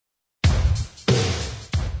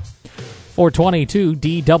422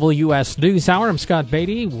 DWS News Hour. I'm Scott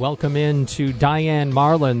Beatty. Welcome in to Diane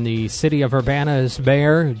Marlin, the city of Urbana's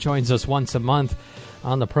mayor, who joins us once a month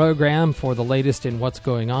on the program for the latest in what's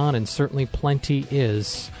going on, and certainly plenty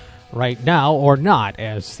is right now, or not,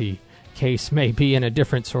 as the case may be in a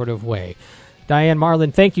different sort of way. Diane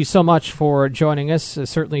Marlin, thank you so much for joining us.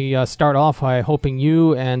 Certainly start off by hoping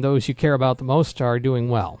you and those you care about the most are doing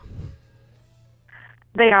well.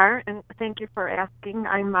 They are, and thank you for asking.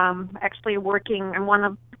 I'm actually working. I'm one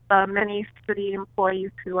of the many city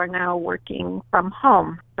employees who are now working from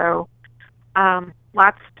home. So,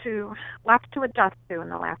 lots to adjust to in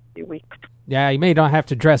the last few weeks. Yeah, you may not have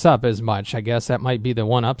to dress up as much. I guess that might be the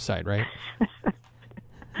one upside, right?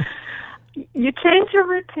 You change your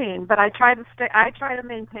routine, but I try to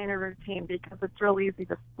maintain a routine because it's real easy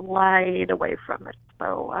to slide away from it.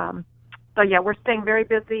 So yeah, we're staying very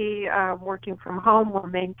busy working from home. We're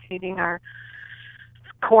maintaining our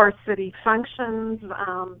core city functions,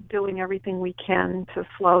 doing everything we can to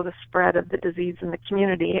slow the spread of the disease in the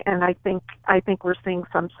community, and I think we're seeing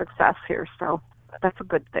some success here. So that's a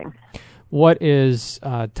good thing. What is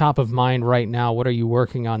top of mind right now? What are you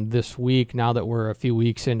working on this week? Now that we're a few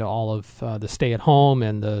weeks into all of the stay-at-home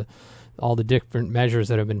and all the different measures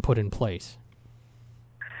that have been put in place.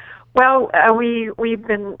 Well, we've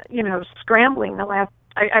been, scrambling the last.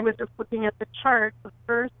 I was just looking at the chart. The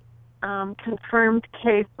first confirmed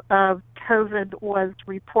case of COVID was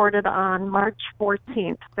reported on March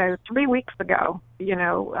 14th, so 3 weeks ago.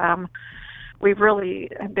 We've really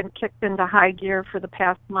been kicked into high gear for the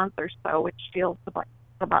past month or so, which feels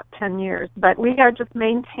about 10 years. But we are just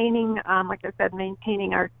maintaining, like I said,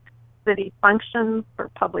 maintaining our city functions for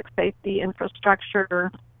public safety, infrastructure,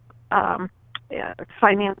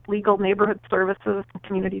 finance, legal, neighborhood services,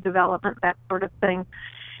 community development, that sort of thing.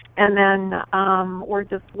 And then we're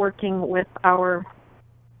just working with our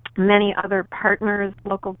many other partners,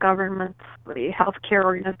 local governments, the healthcare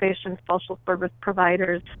organizations, social service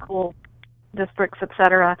providers, school districts, et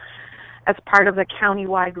cetera, as part of the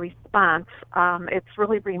countywide response. It's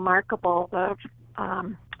really remarkable, the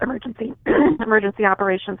emergency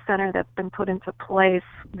operations center that's been put into place,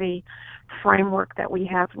 the framework that we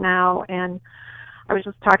have now. And I was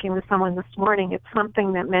just talking with someone this morning. It's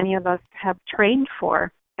something that many of us have trained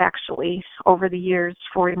for, actually, over the years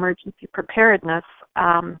for emergency preparedness,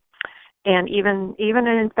 and even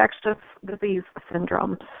an infectious disease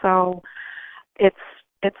syndrome. So it's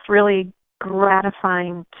really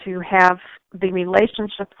gratifying to have the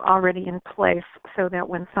relationships already in place so that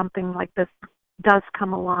when something like this does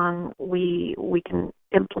come along, we can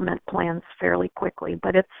implement plans fairly quickly.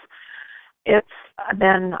 But it's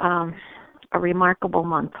been a remarkable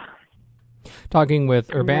month. Talking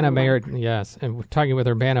with Urbana Mayor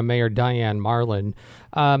Diane Marlin,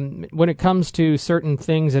 when it comes to certain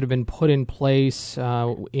things that have been put in place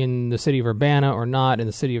in the city of Urbana or not in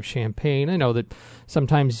the city of Champaign, I know that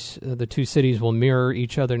sometimes the two cities will mirror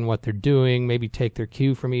each other in what they're doing, maybe take their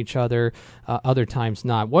cue from each other, other times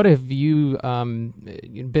not. What have you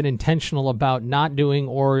been intentional about not doing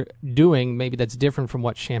or doing maybe that's different from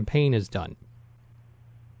what Champaign has done?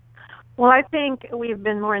 Well, I think we've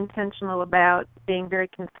been more intentional about being very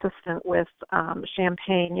consistent with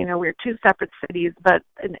Champaign. We're two separate cities, but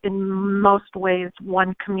in most ways,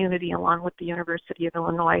 one community along with the University of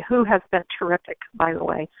Illinois, who has been terrific, by the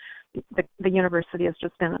way. The university has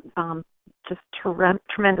just been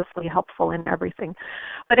tremendously helpful in everything.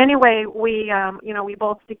 But anyway, we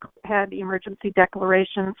both had emergency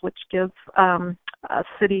declarations, which gives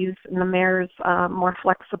cities and the mayors more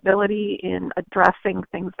flexibility in addressing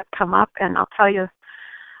things that come up. And I'll tell you,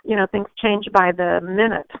 things change by the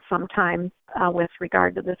minute sometimes with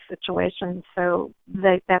regard to this situation. So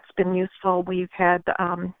that's been useful. We've had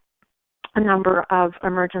a number of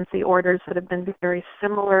emergency orders that have been very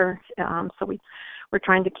similar. So we're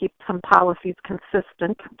trying to keep some policies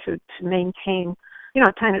consistent to maintain,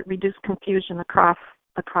 trying to reduce confusion across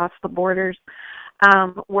the borders.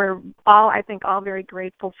 We're all very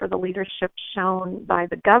grateful for the leadership shown by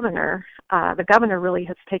the governor. The governor really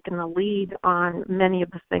has taken the lead on many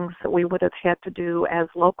of the things that we would have had to do as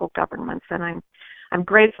local governments, and I'm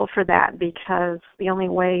grateful for that, because the only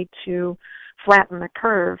way to flatten the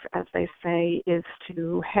curve, as they say, is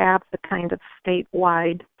to have the kind of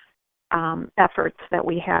statewide efforts that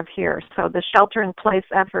we have here. So the shelter-in-place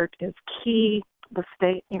effort is key. The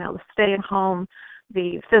stay at home,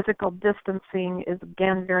 the physical distancing is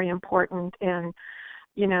again very important, and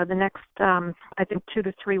the next 2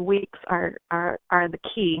 to 3 weeks are the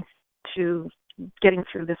key to getting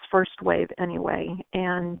through this first wave anyway.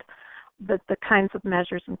 And the kinds of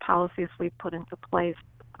measures and policies we've put into place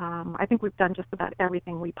I think we've done just about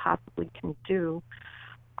everything we possibly can do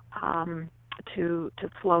to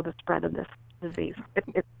slow the spread of this disease.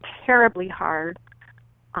 It's terribly hard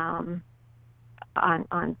on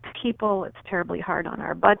people. It's terribly hard on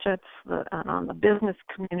our budgets, on the business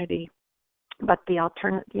community. But the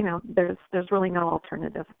there's really no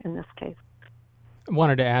alternative in this case. I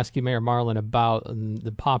wanted to ask you, Mayor Marlin, about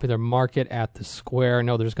the popular market at the square. I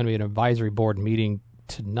know there's going to be an advisory board meeting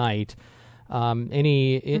tonight.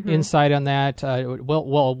 Any insight on that?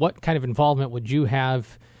 What kind of involvement would you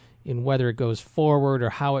have in whether it goes forward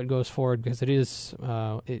or how it goes forward? Because it is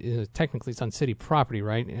technically it's on city property,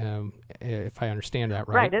 right? If I understand that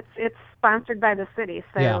right. Right. It's sponsored by the city,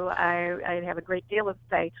 so yeah. I have a great deal of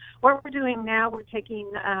say. What we're doing now, we're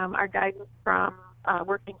taking our guidance from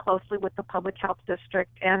working closely with the Public Health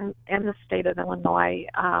District and the state of Illinois,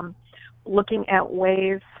 looking at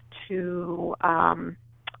ways to,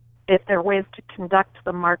 if there are ways to conduct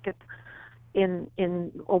the market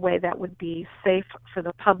in a way that would be safe for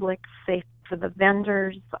the public, safe for the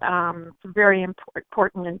vendors. It's very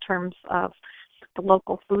important in terms of the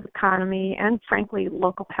local food economy and, frankly,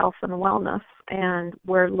 local health and wellness. And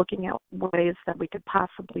we're looking at ways that we could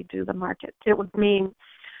possibly do the market. It would mean,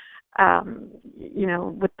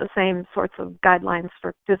 with the same sorts of guidelines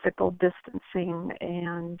for physical distancing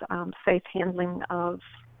and safe handling of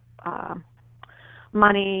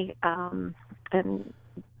money, and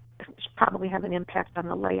should probably have an impact on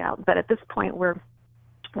the layout. But at this point, we're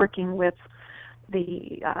working with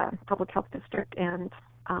the Public Health District and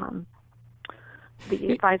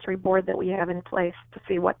the advisory board that we have in place to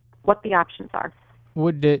see what the options are.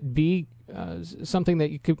 Would it be something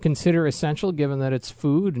that you could consider essential, given that it's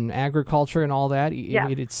food and agriculture and all that? Yeah.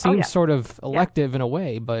 It seems sort of elective in a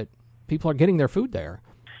way, but people are getting their food there.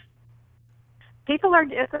 People are.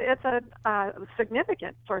 It's a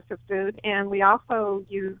significant source of food, and we also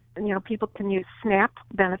use. People can use SNAP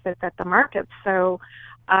benefits at the market. So,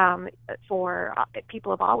 for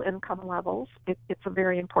people of all income levels, it's a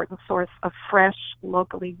very important source of fresh,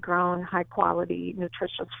 locally grown, high quality,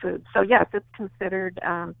 nutritious food. So, yes, it's considered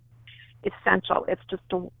essential.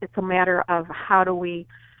 It's a matter of how do we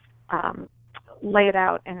lay it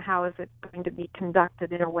out, and how is it going to be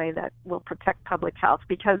conducted in a way that will protect public health,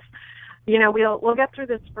 because we'll get through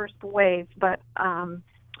this first wave,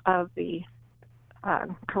 of the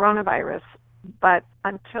coronavirus. But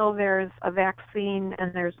until there's a vaccine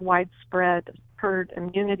and there's widespread herd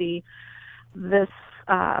immunity, this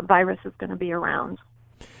virus is going to be around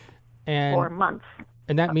for months.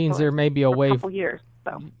 And that means there may be a way. A couple years.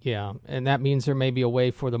 So. Yeah, and that means there may be a way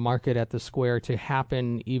for the market at the square to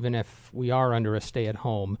happen, even if we are under a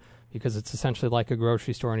stay-at-home, because it's essentially like a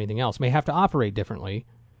grocery store or anything else. May have to operate differently,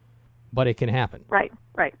 but it can happen. Right.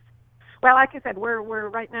 Well, like I said, we're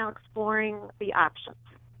right now exploring the options.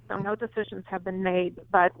 So no decisions have been made,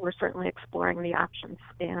 but we're certainly exploring the options.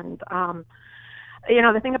 And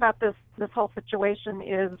the thing about this whole situation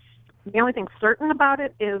is, the only thing certain about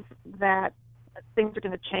it is that things are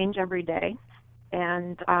going to change every day.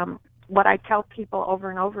 And what I tell people over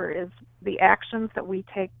and over is the actions that we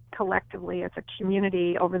take collectively as a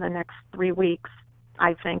community over the next 3 weeks,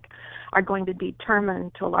 I think, are going to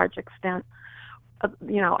determine to a large extent,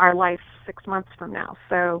 our life 6 months from now.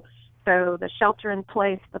 So the shelter in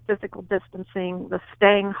place, the physical distancing, the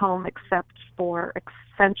staying home except for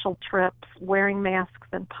essential trips, wearing masks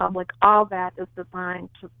in public, all that is designed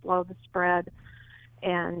to slow the spread.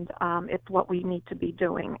 And it's what we need to be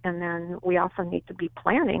doing. And then we also need to be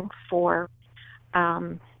planning for,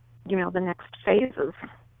 the next phases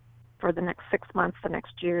for the next 6 months, the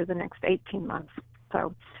next year, the next 18 months.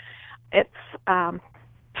 So it's, I've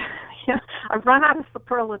run out of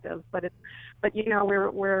superlatives, but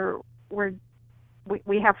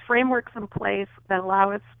we have frameworks in place that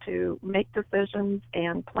allow us to make decisions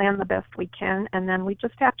and plan the best we can, and then we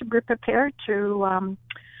just have to be prepared to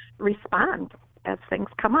respond as things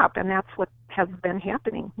come up, and that's what has been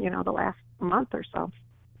happening, the last month or so.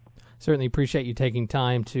 Certainly appreciate you taking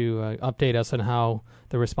time to update us on how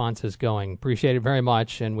the response is going. Appreciate it very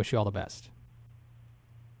much, and wish you all the best.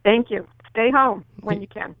 Thank you. Stay home when you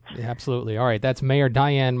can. Absolutely. All right, that's Mayor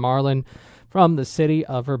Diane Marlin from the city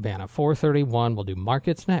of Urbana. 4:31. We'll do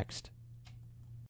markets next.